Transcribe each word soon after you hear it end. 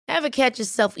Ever catch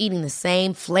yourself eating the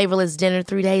same flavorless dinner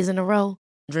 3 days in a row?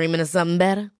 Dreaming of something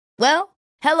better? Well,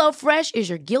 HelloFresh is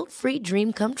your guilt-free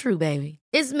dream come true, baby.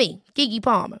 It's me, Keke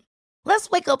Palmer. Let's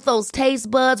wake up those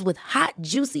taste buds with hot,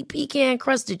 juicy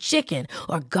pecan-crusted chicken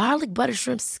or garlic butter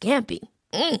shrimp scampi.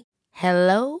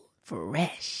 Hello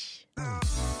Fresh.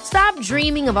 Stop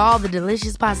dreaming of all the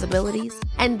delicious possibilities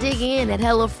and dig in at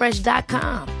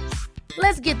HelloFresh.com.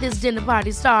 Let's get this dinner party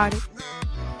started.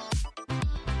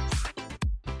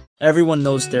 Everyone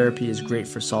knows therapy is great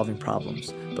for solving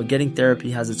problems, but getting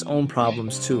therapy has its own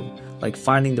problems too, like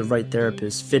finding the right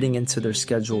therapist, fitting into their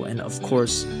schedule, and of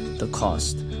course, the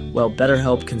cost. Well,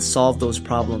 BetterHelp can solve those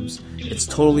problems. It's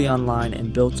totally online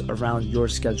and built around your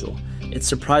schedule. It's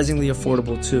surprisingly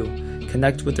affordable too.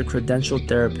 Connect with a credentialed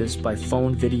therapist by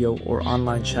phone, video, or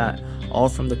online chat, all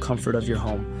from the comfort of your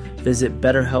home. Visit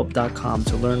BetterHelp.com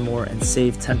to learn more and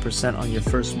save 10% on your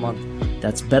first month.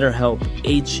 That's BetterHelp,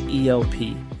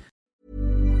 H-E-L-P.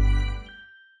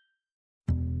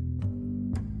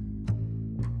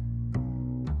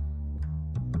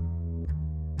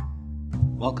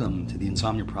 Welcome to the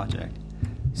Insomnia Project.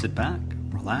 Sit back,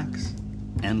 relax,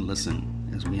 and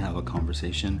listen as we have a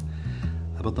conversation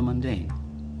about the mundane.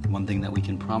 One thing that we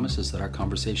can promise is that our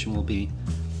conversation will be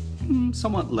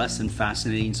somewhat less than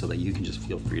fascinating so that you can just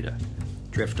feel free to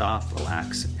drift off,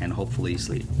 relax, and hopefully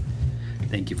sleep.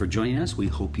 Thank you for joining us. We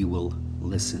hope you will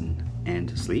listen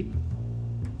and sleep.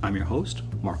 I'm your host,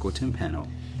 Marco Timpano.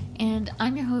 And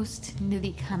I'm your host,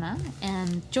 Nidhi Khanna,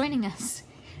 and joining us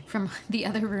from the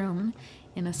other room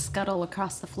in a scuttle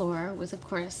across the floor was, of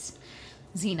course,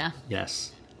 Zena.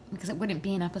 Yes. Because it wouldn't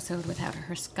be an episode without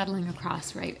her scuttling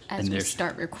across right as we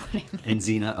start recording. And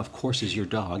Zena, of course, is your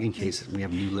dog, in case we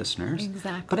have new listeners.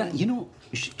 Exactly. But,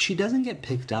 she doesn't get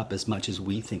picked up as much as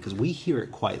we think, because we hear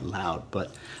it quite loud,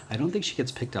 but I don't think she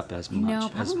gets picked up as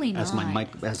much as my mic,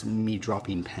 as me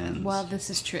dropping pens. Well, this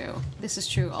is true. This is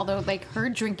true. Although, her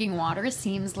drinking water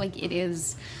seems like it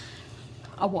is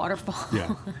a waterfall.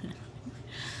 Yeah.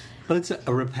 But it's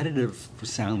a repetitive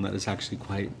sound that is actually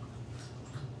quite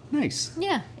nice.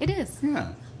 Yeah, it is.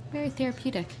 Yeah. Very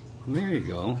therapeutic. There you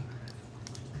go.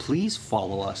 Please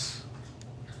follow us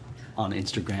on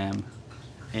Instagram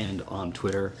and on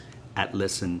Twitter at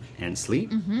Listen and Sleep.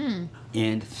 Mm-hmm.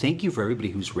 And thank you for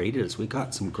everybody who's rated us. We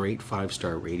got some great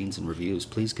 5-star ratings and reviews.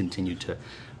 Please continue to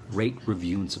rate,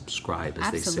 review, and subscribe,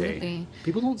 as Absolutely. they say.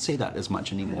 People don't say that as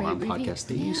much anymore on podcasts.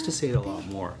 They used to say it a lot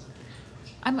more.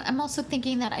 I'm also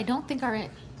thinking that I don't think our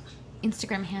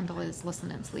Instagram handle is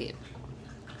Listen and Sleep.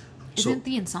 Isn't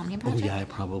the Insomnia Project? Oh, yeah, it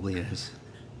probably is.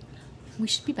 We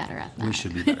should be better at that. We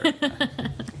should be better at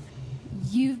that.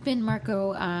 You've been,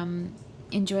 Marco,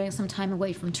 enjoying some time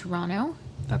away from Toronto.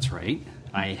 That's right.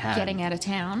 I had. Getting out of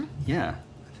town. Yeah.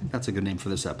 I think that's a good name for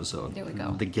this episode. There we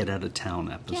go. The Get Out of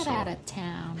Town episode. Get out of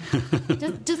town.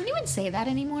 Does anyone say that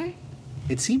anymore?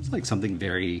 It seems like something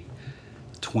very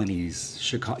 20s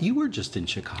Chicago. You were just in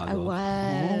Chicago. I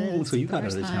was. Oh, so you got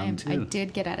out of town too. I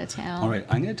did get out of town. All right,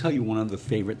 I'm going to tell you one of the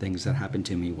favorite things that happened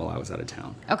to me while I was out of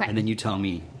town. Okay. And then you tell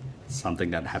me something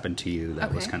that happened to you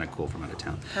that was kind of cool from out of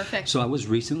town. Perfect. So I was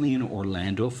recently in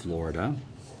Orlando, Florida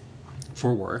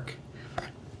for work,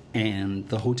 and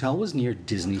the hotel was near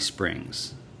Disney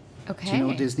Springs. Okay. Do you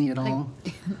know Disney at all?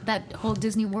 That whole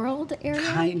Disney World area?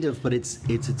 Kind of, but it's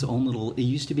its own little... It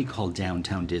used to be called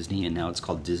Downtown Disney, and now it's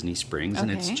called Disney Springs, and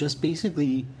it's just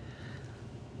basically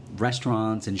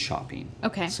restaurants and shopping.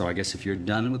 Okay. So I guess if you're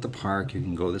done with the park, you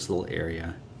can go to this little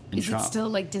area and shop. Is it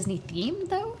still Disney themed,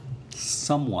 though?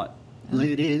 Somewhat.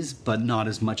 It is, but not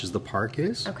as much as the park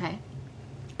is. Okay.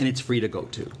 And it's free to go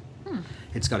to.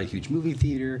 It's got a huge movie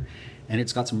theater, and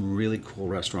it's got some really cool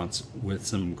restaurants with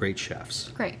some great chefs.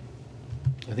 Great.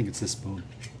 I think it's this spoon.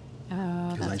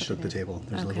 Oh, because I shook the table.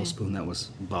 There's a little spoon that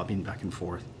was bobbing back and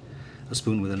forth. A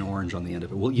spoon with an orange on the end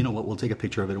of it. Well, you know what? We'll take a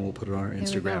picture of it and we'll put it on our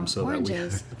Instagram. So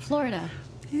Oranges. that we... Florida.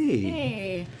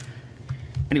 Hey.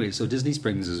 Anyway, so Disney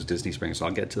Springs is Disney Springs, so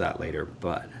I'll get to that later.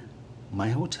 But my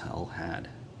hotel had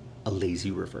a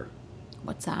lazy river.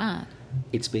 What's that?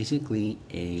 It's basically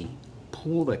a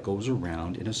pool that goes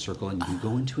around in a circle, and you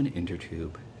go into an inner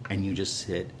tube, and you just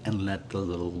sit and let the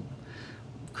little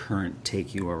current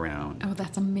take you around. Oh,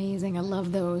 that's amazing. I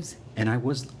love those. And I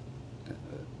was...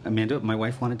 Amanda, my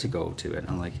wife, wanted to go to it.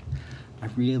 I'm like, I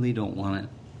really don't want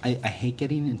to... I hate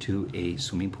getting into a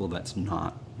swimming pool that's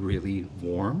not really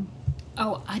warm.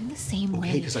 Oh, I'm the same way.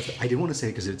 Okay, because I didn't want to say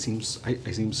it because it seems...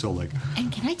 I seem so like... And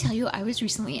can I tell you, I was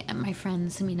recently at my friend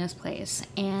Samina's place,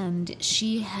 and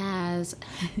she has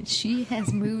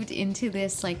moved into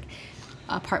this,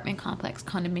 apartment complex,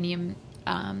 condominium,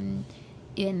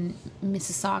 in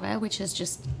Mississauga, which is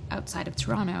just outside of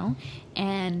Toronto,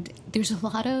 and there's a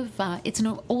lot of it's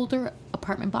an older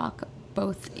apartment block,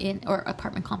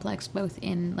 apartment complex, both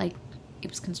in like it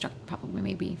was constructed probably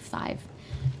maybe 5,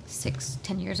 6,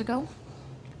 10 years ago.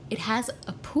 It has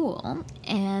a pool,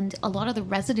 and a lot of the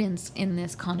residents in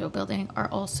this condo building are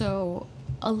also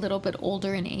a little bit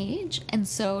older in age. And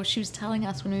so she was telling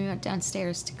us when we went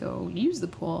downstairs to go use the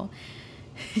pool,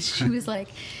 she was like,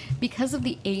 because of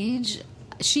the age,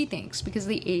 she thinks because of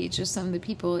the age of some of the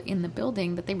people in the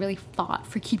building, that they really fought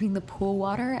for keeping the pool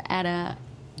water at a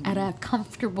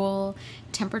comfortable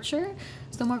temperature.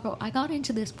 So Marco, I got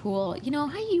into this pool. You know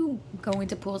how you go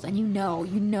into pools and you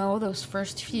know those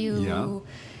first few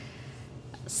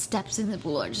steps in the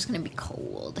pool are just going to be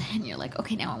cold, and you're like,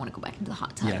 okay, now I want to go back into the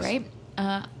hot tub, right?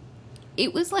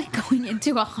 It was like going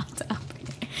into a hot tub.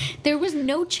 There was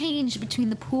no change between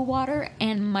the pool water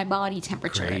and my body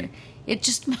temperature. Great. It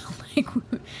just smelled like...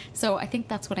 So I think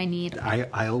that's what I need.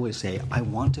 I always say, I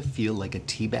want to feel like a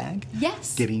tea bag.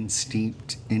 Yes. Getting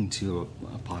steeped into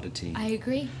a pot of tea. I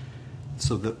agree.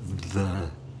 So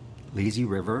the lazy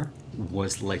river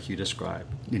was like you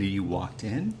described. You walked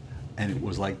in, and it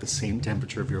was like the same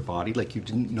temperature of your body. Like you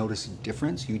didn't notice a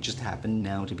difference. You just happened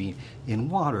now to be in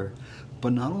water.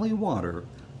 But not only water,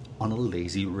 on a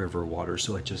lazy river water.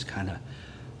 So it just kind of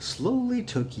slowly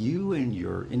took you and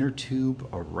your inner tube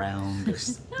around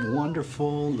this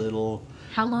wonderful little...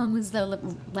 How long was the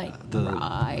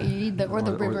ride or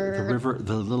the river?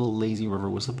 The little lazy river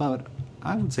was about,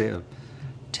 I would say, a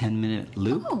 10-minute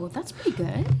loop. Oh, that's pretty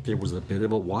good. There was a bit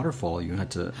of a waterfall you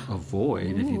had to avoid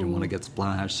if you didn't want to get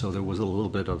splashed. So there was a little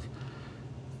bit of,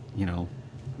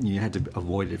 you had to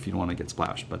avoid it if you didn't want to get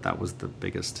splashed. But that was the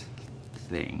biggest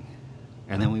thing.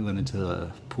 And then we went into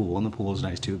the pool, and the pool was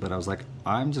nice too, but I was like,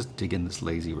 I'm just digging this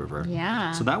lazy river.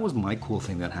 Yeah. So that was my cool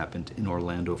thing that happened in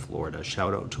Orlando, Florida.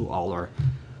 Shout out to all our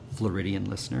Floridian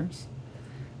listeners.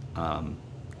 And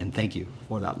thank you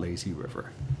for that lazy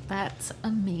river. That's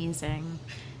amazing.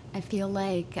 I feel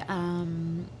like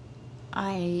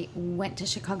I went to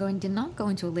Chicago and did not go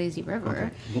into a lazy river. Okay.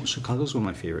 Well, Chicago's one of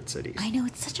my favorite cities. I know,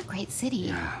 it's such a great city.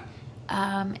 Yeah.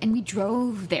 And we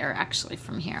drove there actually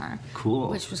from here. Cool.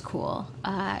 Which was cool.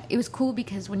 It was cool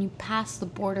because when you pass the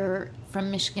border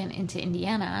from Michigan into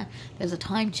Indiana, there's a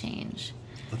time change.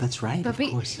 Oh, that's right, of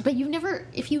course. But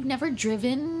if you've never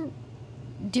driven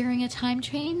during a time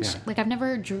change, like I've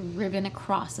never driven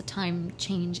across a time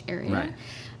change area. Right.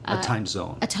 A time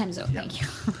zone. A time zone, thank you.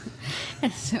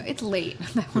 And so it's late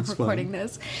that we're recording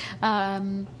this.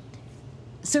 So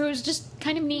it was just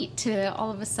kind of neat to all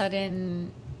of a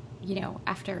sudden...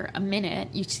 after a minute,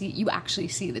 you actually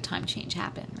see the time change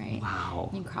happen, right? Wow.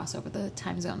 You cross over the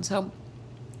time zone. So,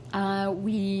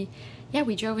 we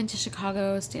drove into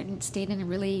Chicago, stayed in a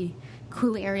really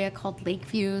cool area called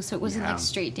Lakeview. So it wasn't like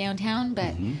straight downtown,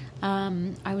 but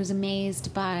I was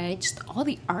amazed by just all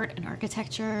the art and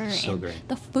architecture. So and great.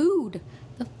 The food.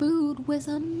 The food was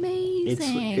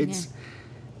amazing. It's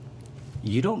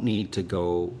you don't need to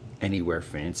go anywhere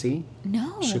fancy.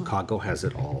 No. Chicago has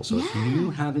it all. So if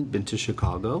you haven't been to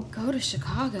Chicago, go to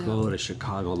Chicago. Go to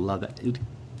Chicago. Love it.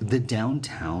 The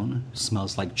downtown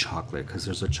smells like chocolate because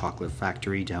there's a chocolate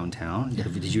factory downtown.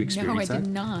 Did you experience that?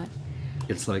 No, I did not.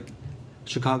 It's like,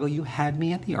 Chicago, you had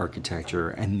me at the architecture,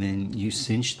 and then you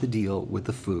cinched the deal with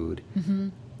the food. Mm-hmm.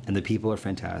 And the people are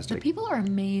fantastic. The people are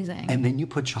amazing. And then you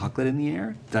put chocolate in the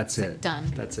air. That's it. Done.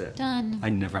 That's it. Done. I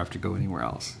never have to go anywhere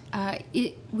else.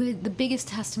 The biggest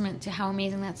testament to how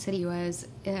amazing that city was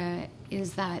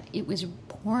is that it was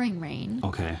pouring rain.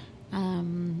 Okay.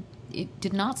 It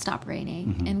did not stop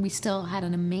raining, and we still had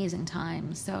an amazing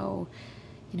time. So,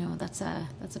 that's a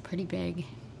pretty big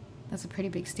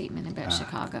statement about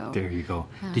Chicago. There you go.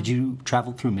 Did you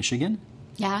travel through Michigan?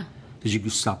 Yeah. Did you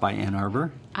stop by Ann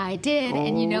Arbor? I did,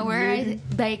 and you know where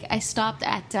I stopped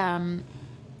at?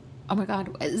 Oh my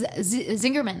God,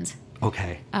 Zingerman's.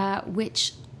 Okay.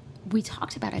 Which we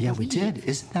talked about. I yeah, believe. we did.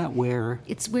 Isn't that where?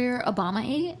 It's where Obama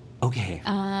ate. Okay.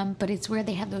 But it's where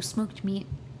they have those smoked meat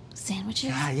sandwiches.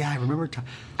 Yeah, I remember.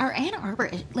 Our Ann Arbor,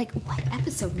 what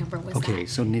episode number was that? Okay,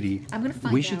 so Nitty, I'm gonna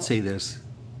find we out. should say this.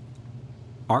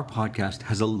 Our podcast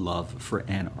has a love for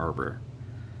Ann Arbor.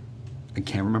 I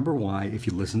can't remember why. If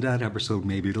you listen to that episode,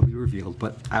 maybe it'll be revealed.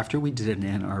 But after we did an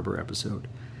Ann Arbor episode,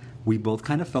 we both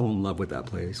kind of fell in love with that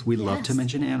place. We love to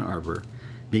mention Ann Arbor.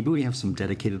 Maybe we have some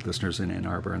dedicated listeners in Ann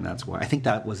Arbor, and that's why. I think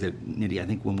that was it, Nitty. I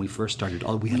think when we first started,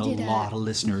 we had a lot of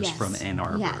listeners from Ann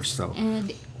Arbor. Yes. So.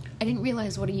 And I didn't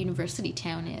realize what a university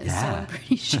town is, so Yeah. I'm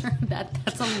pretty sure that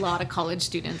that's a lot of college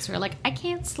students who are like, I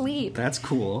can't sleep. That's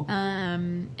cool.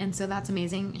 And so that's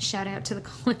amazing. Shout out to the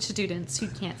college students who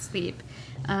can't sleep.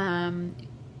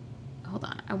 Hold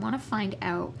on. I want to find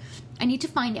out. I need to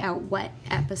find out what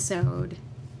episode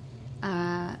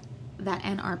that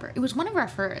Ann Arbor. It was one of our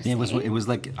first. It was. eh? It was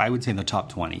like, I would say, the top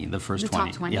 20. The first The top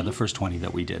 20. 20? Yeah, the first 20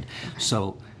 that we did.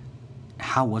 So,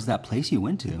 how was that place you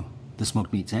went to? The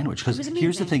smoked meat sandwich. Because was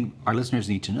here's the amazing. thing: our listeners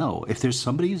need to know. If there's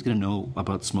somebody who's going to know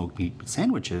about smoked meat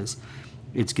sandwiches,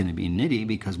 it's going to be Nidhi,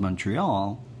 because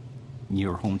Montreal,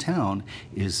 your hometown,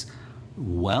 is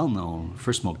well known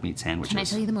for smoked meat sandwiches. Can I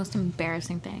tell you the most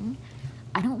embarrassing thing?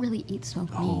 I don't really eat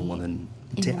smoked meat. Oh, well then,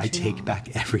 in I take Montreal.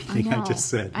 back everything I just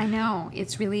said. I know.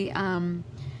 It's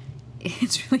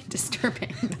really disturbing,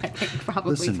 I think,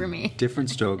 probably Listen, for me. different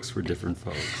strokes for different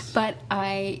folks. But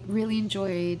I really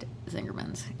enjoyed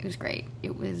Zingerman's. It was great.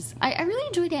 It was. I really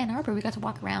enjoyed Ann Arbor. We got to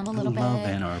walk around a little bit. love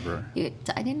Ann Arbor.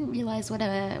 I didn't realize what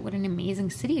an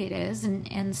amazing city it is,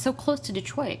 and so close to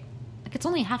Detroit. Like, it's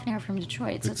only half an hour from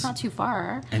Detroit, so it's not too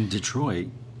far. And Detroit,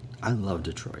 I love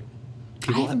Detroit.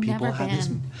 I've never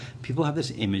been. People have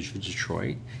this image of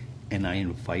Detroit, and I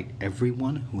invite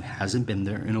everyone who hasn't been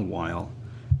there in a while,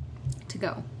 To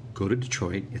go. go to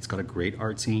Detroit. It's got a great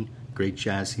art scene, great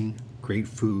jazz scene, great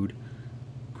food,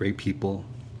 great people,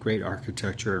 great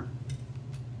architecture.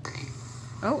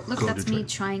 Oh, look, Go that's me Detroit.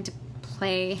 trying to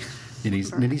play.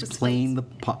 Nidhi's Versus playing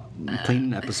Place. playing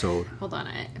an episode. Hold on,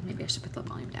 maybe I should put the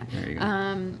volume down. There you go.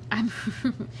 I'm,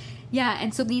 yeah,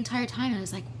 and so the entire time I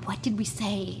was like, what did we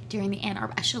say during the Ann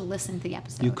Arbor? I should have listened to the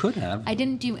episode. You could have. I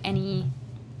didn't do any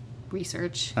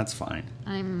research. That's fine.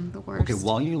 I'm the worst. Okay,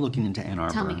 while you're looking into Ann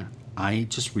Tell Arbor, me. I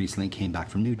just recently came back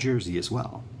from New Jersey as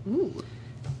well. Ooh,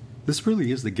 This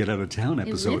really is the get out of town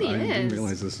episode. really I didn't is.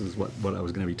 realize this is what I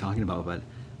was going to be talking about. But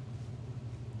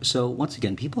so once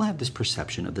again, people have this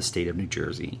perception of the state of New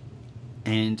Jersey,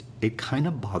 and it kind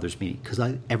of bothers me because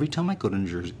every time I go to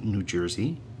New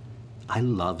Jersey, I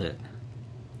love it.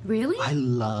 really? I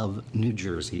love New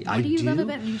Jersey. What do you love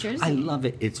about New Jersey? I love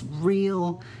it. It's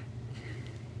real.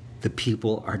 The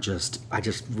people are I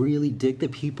just really dig the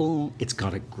people. It's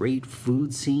got a great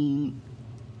food scene.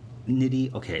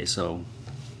 Nidhi, okay, so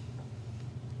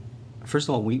first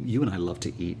of all, you and I love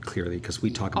to eat, clearly, because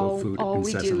we talk about food all we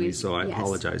do incessantly. is- So I yes.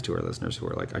 apologize to our listeners who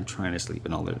are like, I'm trying to sleep,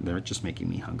 and all they're just making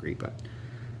me hungry. But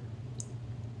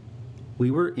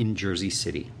we were in Jersey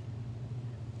City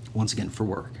once again for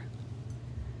work,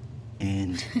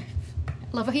 and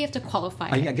Love how you have to qualify.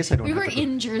 I guess I don't We have were to go-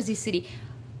 in Jersey City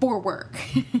for work.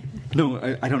 no,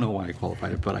 I don't know why I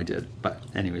qualified it, but I did. But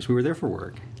anyways, we were there for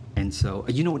work. And so,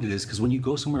 you know what it is, because when you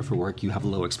go somewhere for work, you have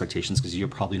low expectations because you're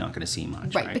probably not going to see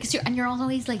much, Right, because you're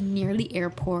always like near the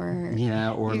airport.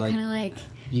 Yeah, or you're like, kind of like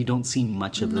you don't see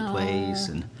much of the No. place.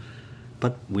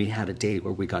 But we had a date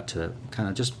where we got to kind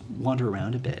of just wander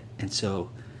around a bit. And so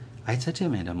I had said to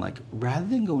Amanda, I'm like, rather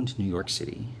than going to New York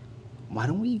City, why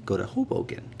don't we go to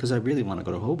Hoboken? Because I really want to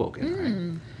go to Hoboken,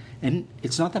 right? And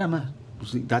it's not that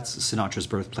that's Sinatra's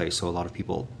birthplace, so a lot of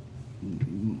people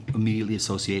immediately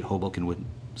associate Hoboken with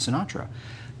Sinatra.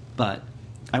 But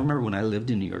I remember when I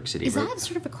lived in New York City. is that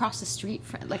sort of across the street,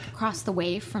 like across the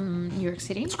way from New York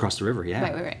City? It's across the river, yeah.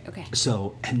 Right. Okay.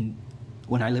 So, and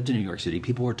when I lived in New York City,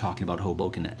 people were talking about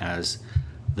Hoboken as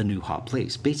the new hot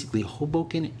place. Basically,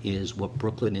 Hoboken is what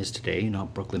Brooklyn is today.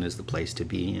 Not Brooklyn is the place to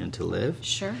be and to live.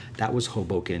 Sure. That was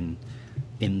Hoboken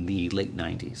in the late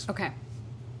 90s, Okay.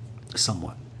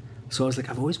 somewhat. So I was like,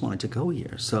 I've always wanted to go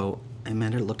here. So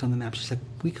Amanda looked on the map. She's like,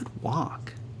 we could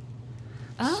walk.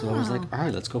 So I was like, all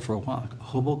right, let's go for a walk.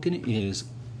 Hoboken is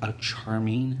a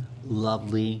charming,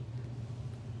 lovely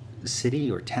city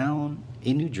or town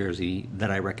in New Jersey that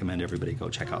I recommend everybody go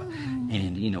check out.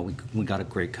 And, you know, we got a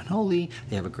great cannoli.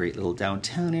 They have a great little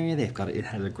downtown area. It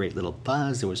had a great little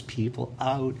buzz. There was people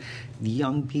out,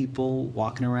 young people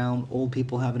walking around, old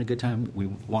people having a good time. We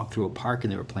walked through a park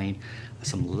and they were playing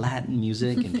some Latin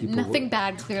music. And people Nothing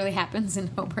bad clearly happens in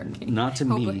Hoboken. Not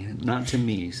to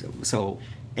me. So,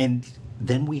 and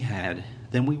then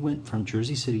we went from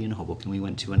Jersey City and Hoboken. We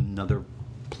went to another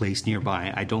place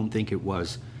nearby. I don't think it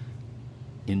was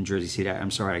in Jersey City. I'm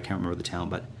sorry, I can't remember the town,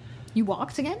 but You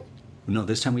walked again? no,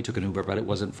 this time we took an Uber, but it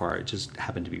wasn't far. It just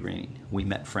happened to be raining. We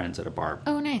met friends at a bar.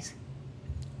 Oh, nice.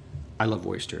 I love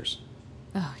oysters.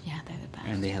 Oh, yeah, they're the best.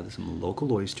 And they had some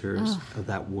local oysters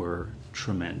that were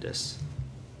tremendous.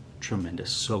 Tremendous.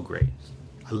 So great.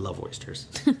 I love oysters.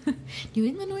 New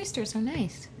England oysters are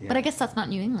nice. Yeah. But I guess that's not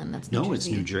New England. That's New No, Jersey. it's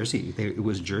New Jersey. It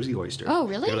was Jersey oyster. Oh,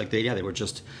 really? They were like they were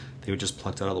just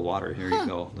plucked out of the water. Here you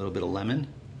go. A little bit of lemon.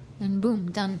 And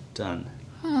boom, done. Done.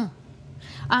 Huh.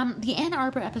 The Ann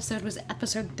Arbor episode was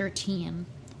episode 13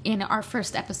 in our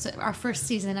first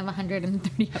season of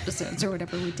 130 episodes or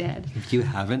whatever we did. If you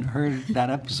haven't heard that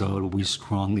episode, we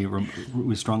strongly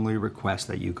request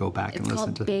that you go back and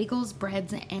listen to. It's called Bagels,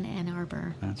 Breads, and Ann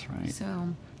Arbor. That's right.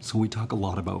 So we talk a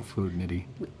lot about food, Nidhi.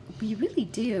 we really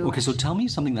do. Okay, so tell me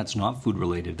something that's not food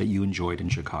related that you enjoyed in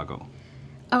Chicago.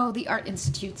 Oh, the Art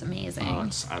Institute's amazing. Oh,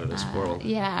 it's out of this world.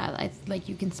 Yeah, like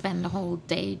you can spend a whole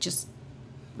day just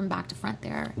from back to front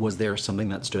there. Was there something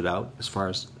that stood out as far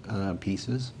as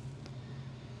pieces?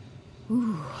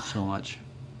 Ooh. So much.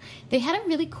 They had a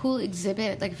really cool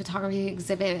exhibit, like a photography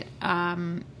exhibit,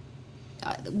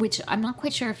 which I'm not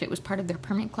quite sure if it was part of their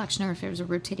permanent collection or if it was a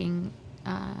rotating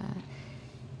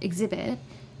exhibit,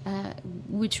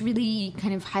 which really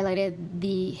kind of highlighted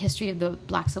the history of the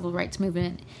Black Civil Rights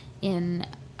Movement in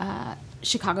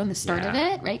Chicago and the start of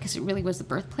it, right? Because it really was the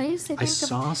birthplace, I think. I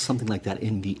saw something like that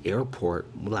in the airport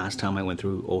last time I went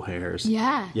through O'Hare's.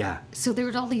 Yeah. Yeah. So there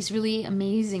were all these really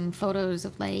amazing photos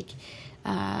of like,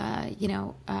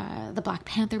 the Black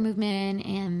Panther movement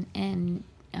and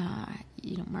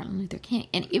Martin Luther King.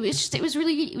 And it was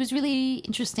really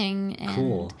interesting and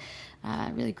cool.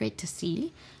 Really great to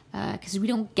see. Because we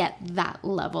don't get that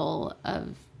level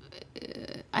of,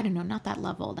 I don't know, not that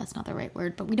level, that's not the right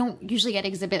word, but we don't usually get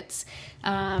exhibits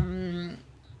of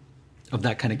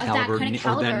that kind of caliber, or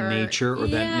that nature, or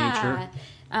that nature.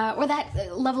 Or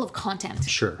that level of content.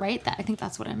 Sure. Right? I think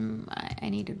that's what I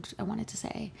wanted to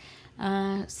say.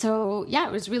 So yeah,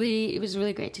 it was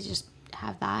really great to just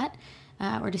have that.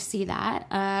 Or to see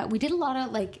that. We did a lot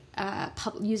of like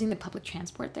using the public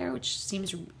transport there, which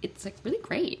it's like really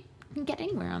great. You can get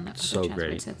anywhere on that public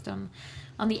transport system.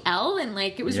 On the L, and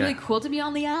like it was really cool to be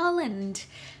on the L, and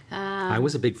I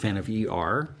was a big fan of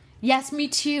ER. Yes, me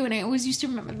too, and I always used to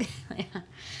remember that.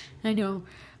 I know.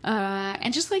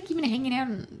 And just like even hanging out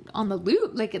on the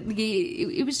loop, like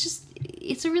it was just,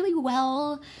 it's a really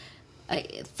well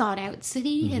thought out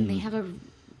city, and they have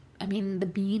the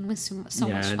Bean was so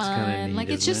much fun. Neat, like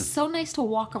it's just so nice to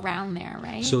walk around there,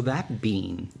 right? So that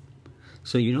Bean,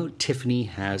 Tiffany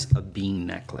has a bean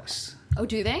necklace. Oh,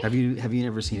 do they? Have you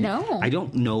ever seen it? No. I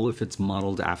don't know if it's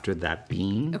modeled after that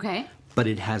bean. Okay. But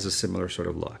it has a similar sort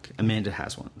of look. Amanda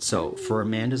has one. So for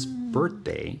Amanda's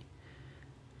birthday,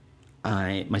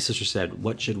 my sister said,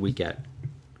 "What should we get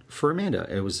for Amanda?"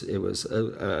 It was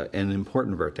an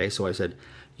important birthday, so I said,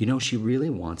 she really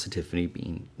wants a Tiffany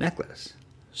bean necklace.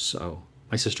 So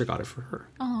my sister got it for her.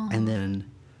 Aww. And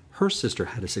then her sister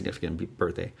had a significant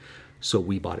birthday, so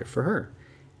we bought it for her.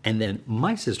 And then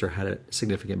my sister had a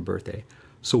significant birthday,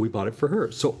 so we bought it for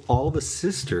her. So all the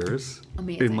sisters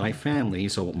in my family,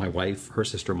 so my wife, her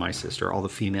sister, my sister, all the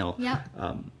female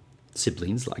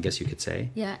siblings, I guess you could say,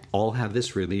 all have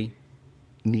this really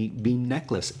neat bean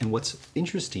necklace. And what's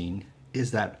interesting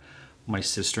is that my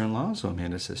sister-in-law, so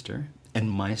Amanda's sister, and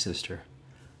my sister,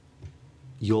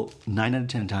 9 out of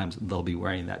 10 times they'll be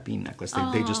wearing that bean necklace.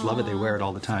 They just love it. They wear it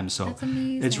all the time. So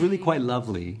it's really quite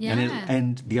lovely. Yeah.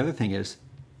 And the other thing is,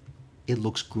 it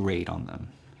looks great on them.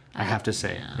 I have to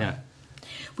say. Yeah.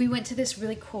 We went to this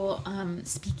really cool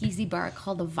speakeasy bar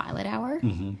called the Violet Hour.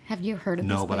 Mm-hmm. Have you heard of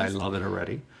this place? No, but I love it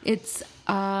already. It's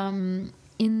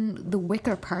in the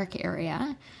Wicker Park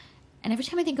area. And every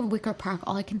time I think of Wicker Park,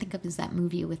 all I can think of is that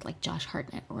movie with like Josh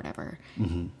Hartnett or whatever,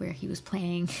 where he was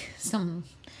playing some,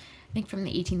 I think from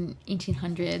the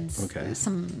 1800s. Okay.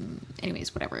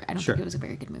 Anyways, whatever. I don't think it was a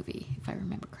very good movie, if I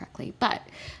remember correctly. But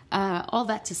all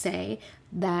that to say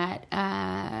that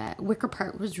Wicker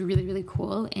Park was really, really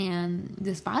cool. And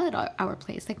this Violet Hour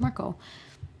place, like Marco,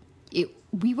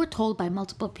 we were told by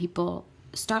multiple people,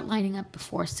 start lining up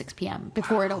before 6 p.m.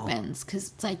 before it opens,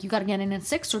 because it's like you got to get in at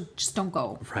 6 or just don't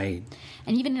go. Right.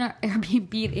 And even in our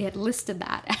Airbnb, it had listed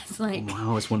that as like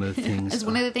it's one of the things. As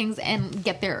one of the things, and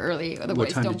get there early, otherwise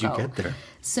what time don't did you go. get there?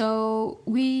 So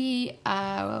we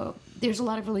there's a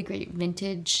lot of really great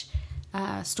vintage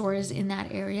stores in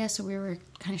that area, so we were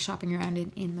kind of shopping around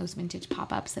in those vintage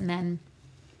pop-ups, and then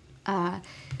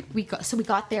we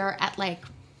got there at like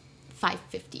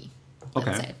 5:50.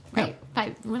 Let's say, right? Yeah.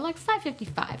 We're like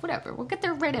 5:55, whatever. We'll get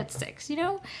there right at 6,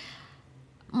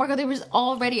 Marco, there was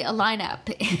already a lineup.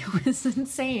 It was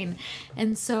insane.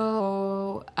 And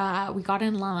so we got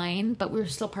in line, but we were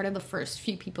still part of the first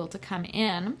few people to come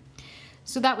in.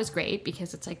 So that was great,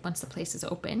 because it's like once the place is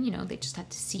open, they just had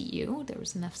to seat you. There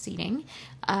was enough seating.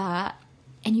 And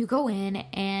you go in,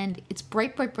 and it's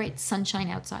bright, bright, bright sunshine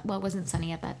outside. Well, it wasn't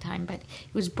sunny at that time, but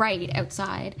it was bright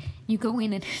outside. You go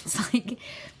in, and it's like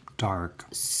dark.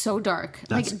 So dark.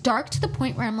 That's- Like, dark to the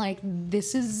point where I'm like,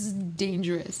 this is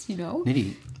dangerous, you know?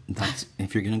 Nitty, that's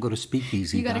if you're going to go to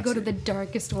Speakeasy. You got to go that's- to the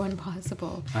darkest one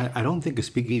possible. I don't think a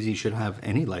Speakeasy should have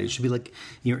any light. It should be like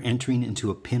you're entering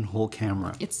into a pinhole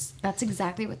camera. That's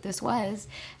exactly what this was.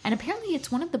 And apparently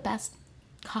it's one of the best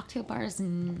cocktail bars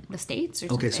in the States or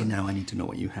something. Okay, so now I need to know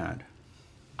what you had.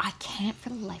 I can't for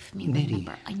the life of me Nitty,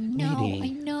 remember. I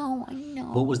know.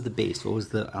 Nitty. What was the base? What was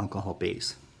the alcohol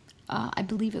base? I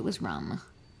believe it was rum.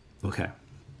 Okay.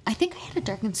 I think I had a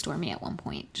dark and stormy at one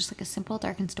point. Just like a simple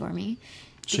dark and stormy.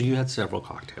 So you had several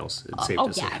cocktails, it's safe Oh,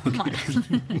 to say. yeah, come on.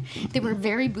 They were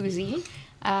very boozy.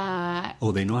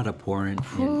 Oh, they know how to pour in.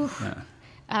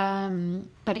 Yeah.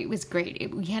 But it was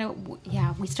great.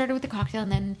 We started with the cocktail,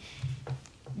 and then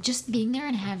just being there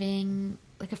and having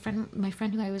like my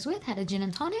friend who I was with had a gin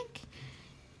and tonic.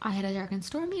 I had a dark and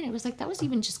stormy, and it was like that was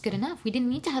even just good enough. We didn't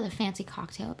need to have a fancy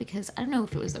cocktail because I don't know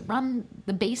if it was the rum,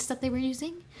 the base that they were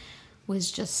using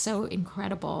was just so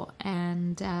incredible,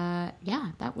 and that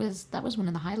was one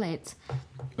of the highlights.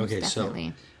 Okay, Definitely.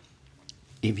 so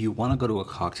if you want to go to a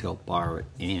cocktail bar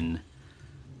in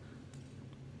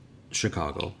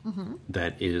Chicago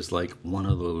that is like one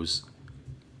of those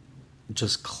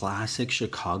just classic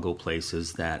Chicago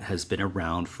places that has been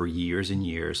around for years and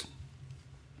years,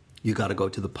 you got to go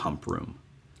to the Pump Room.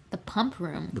 The Pump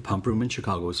Room. The Pump Room in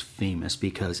Chicago is famous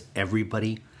because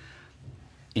everybody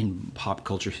in pop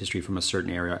culture history from a certain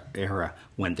era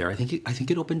went there. I think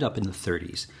it opened up in the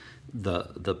 30s.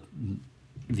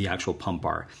 The actual Pump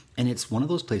Bar, and it's one of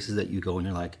those places that you go and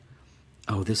you're like,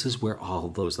 oh, this is where all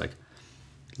those like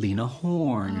Lena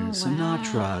Horne and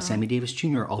Sinatra, wow. Sammy Davis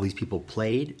Jr., all these people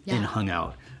played and hung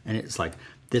out, and it's like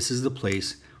this is the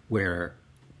place where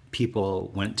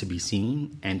people went to be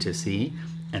seen and to see,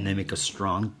 and they make a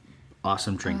strong,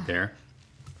 awesome drink there.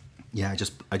 Yeah,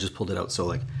 I just pulled it out. So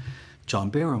like John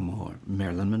Barrymore,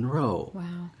 Marilyn Monroe,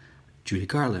 Wow. Judy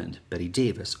Garland, Betty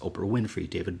Davis, Oprah Winfrey,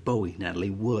 David Bowie, Natalie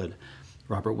Wood,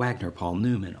 Robert Wagner, Paul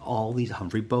Newman, all these,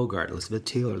 Humphrey Bogart, Elizabeth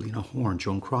Taylor, Lena Horne,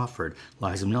 Joan Crawford,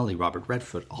 Liza Minnelli, Robert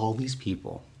Redford, all these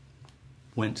people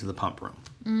went to the Pump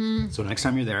Room. So next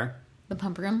time you're there, The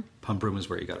Pump Room. Pump Room is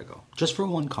where you got to go. Just for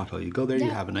one cocktail. You go there, you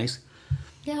Yeah. have a nice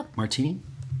Yep. martini,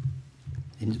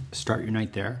 and start your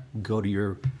night there. Go to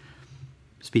your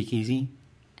Speakeasy.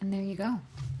 And there you go.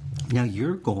 Now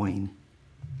you're going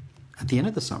at the end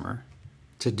of the summer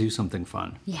to do something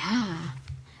fun. Yeah.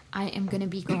 I am going to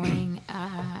be going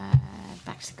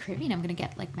back to the Caribbean. I'm going to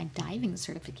get like my diving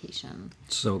certification.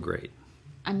 So great.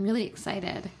 I'm really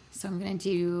excited. So I'm going to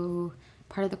do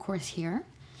part of the course here,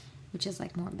 which is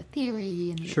like more of the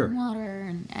theory and the Sure. open water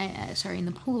and in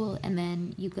the pool. And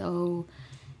then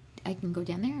I can go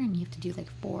down there and you have to do like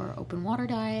 4 open water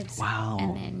dives. Wow.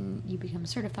 And then you become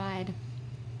certified.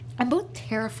 I'm both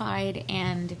terrified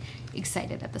and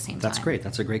excited at the same time. That's great.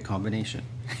 That's a great combination.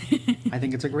 I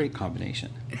think it's a great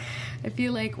combination. I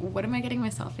feel like, what am I getting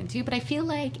myself into? But I feel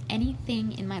like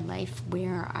anything in my life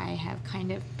where I have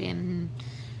kind of been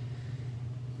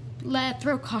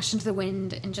throw caution to the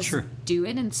wind and just Sure. do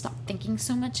it and stop thinking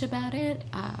so much about it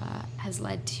has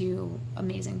led to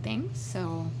amazing things.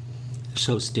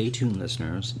 So stay tuned,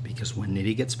 listeners, because when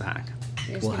Nitty gets back,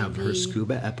 There's we'll gonna have her be-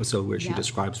 scuba episode where she Yep.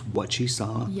 describes what she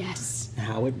saw, Yes.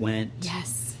 how it went.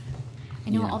 Yes. I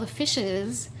know Yeah. all the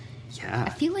fishes. Yeah. I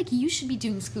feel like you should be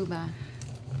doing scuba.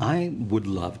 I would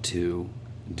love to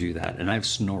do that, and I've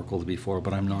snorkeled before,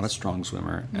 but I'm not a strong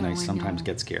swimmer, and No, I I sometimes know.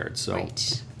 get scared. So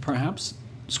Right. perhaps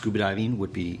scuba diving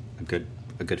would be a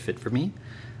good fit for me.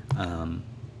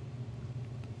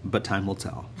 But time will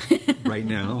tell. Right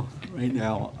now,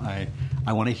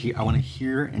 I want to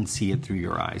hear and see it through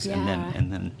your eyes, Yeah.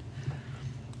 and then.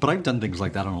 But I've done things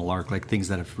like that on a lark, like things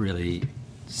that have really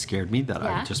scared me. That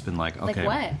Yeah? I've just been like, okay,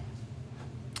 Like what?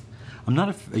 I'm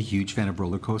not a huge fan of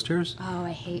roller coasters. Oh,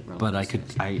 I hate roller But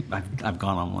coasters. I've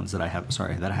gone on ones that I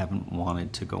haven't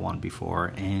wanted to go on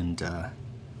before, and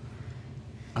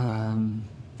I'm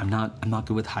not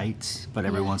good with heights. But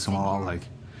every Yeah, once in a same while, here. like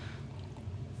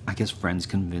I guess friends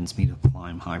convince me to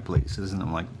climb high places, and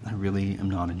I'm like, I really am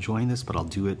not enjoying this, but I'll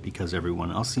do it because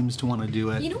everyone else seems to want to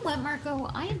do it. You know what, Marco?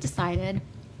 I have decided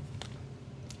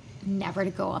never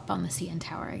to go up on the CN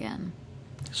Tower again.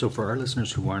 So for our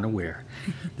listeners who aren't aware,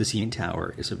 the CN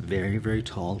Tower is a very, very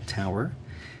tall tower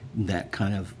that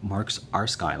kind of marks our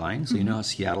skyline. So you know how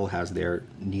Seattle has their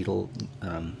needle,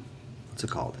 what's it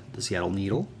called? The Seattle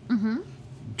Needle. Mm-hmm.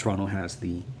 Toronto has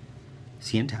the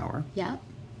CN Tower, Yeah.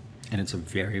 and it's a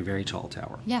very, very tall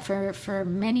tower. Yeah, for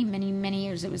many, many, many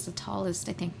years, it was the tallest,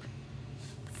 I think,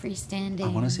 freestanding. I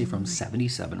want to say from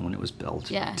 77 when it was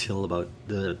built Yeah. till about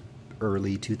the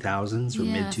early 2000s or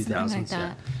mid 2000s. Something like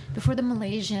that. Before the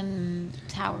Malaysian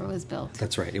Tower was built.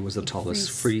 That's right. It was the tallest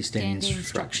freestanding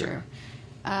structure.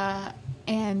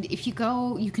 And if you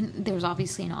go, there's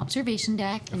obviously an observation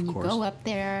deck, and you go up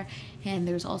there, and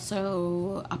there's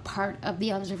also a part of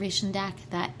the observation deck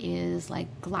that is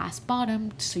like glass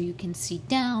bottomed, so you can see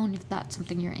down if that's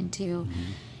something you're into.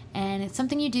 And it's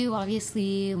something you do,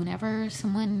 obviously, whenever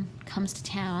someone comes to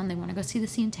town, they want to go see the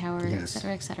CN Tower, et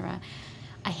cetera, et cetera.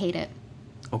 I hate it.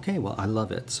 Okay, well, I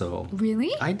love it, so...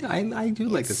 Really? I do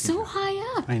like this. It's so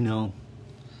high up. I know.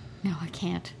 No, I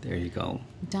can't. There you go.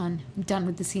 I'm done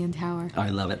with the CN Tower.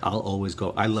 I love it. I'll always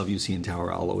go. I love you, CN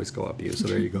Tower. I'll always go up you, so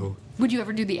there you go. Would you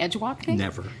ever do the edge walk thing?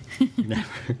 Never.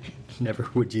 Never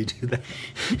would you do that.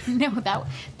 No,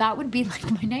 that would be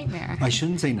like my nightmare. I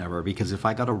shouldn't say never, because if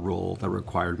I got a role that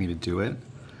required me to do it,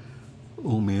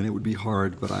 oh man, it would be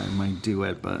hard, but I might do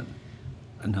it. But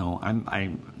no,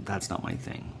 that's not my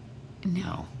thing.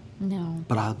 No.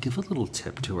 But I'll give a little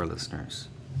tip to our listeners.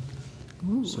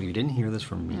 Ooh. So you didn't hear this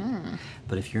from me,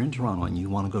 but if you're in Toronto and you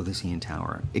want to go to the CN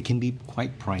Tower, it can be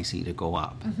quite pricey to go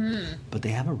up. But they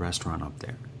have a restaurant up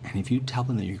there, and if you tell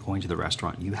them that you're going to the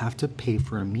restaurant, you have to pay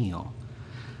for a meal.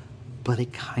 But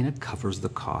it kind of covers the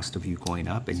cost of you going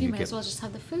up, and so you might as well just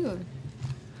have the food.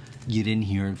 You didn't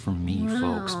hear it from me,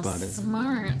 folks. But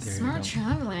smart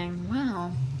traveling.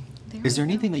 Wow. Is there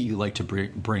anything that you like to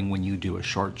bring when you do a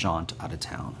short jaunt out of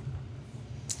town?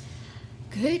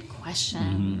 Good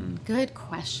question. Good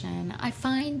question. I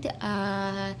find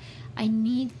I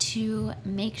need to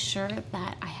make sure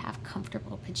that I have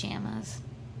comfortable pajamas.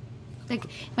 Like,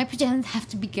 my pajamas have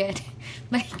to be good.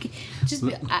 Like, just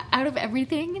out of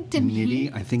everything, to me.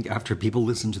 Nidhi, I think after people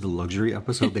listen to the luxury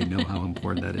episode, they know how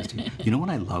important that is to you. You know what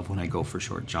I love when I go for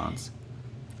short jaunts?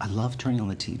 I love turning on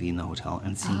the TV in the hotel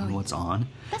and seeing what's on.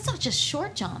 That's not just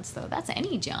short jaunts, though. That's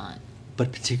any jaunt.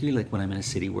 But particularly like when I'm in a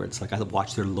city where it's like I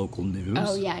watch their local news.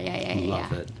 Oh, yeah.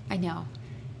 Love it. I know.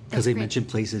 Because they mention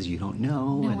places you don't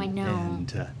know. No, I know.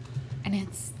 And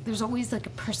there's always like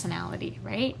a personality,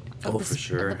 right? For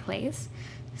sure. Of the place.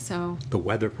 So the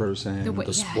weather person,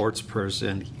 the sports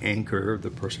person, the anchor,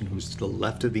 the person who's to the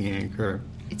left of the anchor.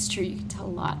 It's true. You can tell a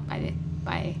lot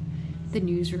by the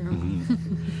newsroom.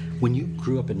 When you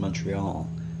grew up in Montreal,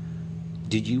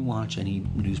 did you watch any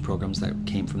news programs that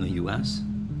came from the U.S.?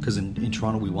 Because in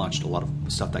Toronto, we watched a lot of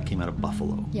stuff that came out of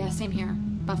Buffalo. Yeah, same here.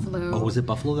 Buffalo. Oh, was it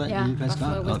Buffalo that you guys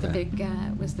Buffalo got?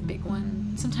 Was was the big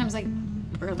one. Sometimes like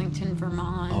Burlington,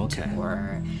 Vermont,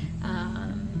 or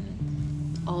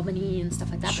Albany and stuff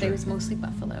like that. Sure. But it was mostly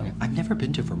Buffalo. I've never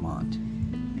been to Vermont.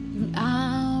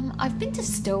 I've been to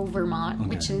Stowe, Vermont,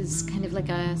 which is kind of like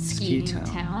a ski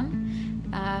town.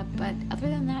 But other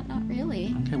than that, not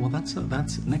really. Okay, well, that's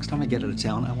next time I get out of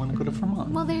town, I want to go to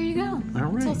Vermont. Well, there you go. All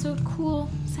right. It's also a cool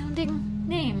sounding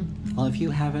name. Well, if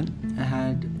you haven't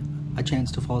had a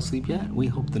chance to fall asleep yet, we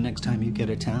hope the next time you get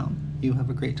to town, you have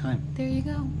a great time. There you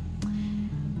go.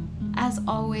 As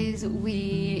always,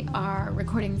 we are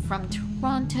recording from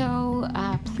Toronto.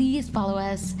 Please follow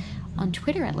us on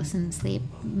Twitter at Listen and Sleep,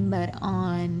 but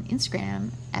on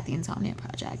Instagram at The Insomnia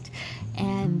Project.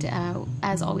 And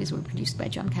as always, we're produced by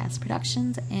Drumcast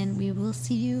Productions, and we will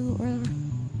see you or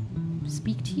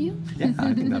speak to you. Yeah,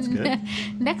 I think that's good.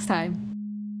 Next time.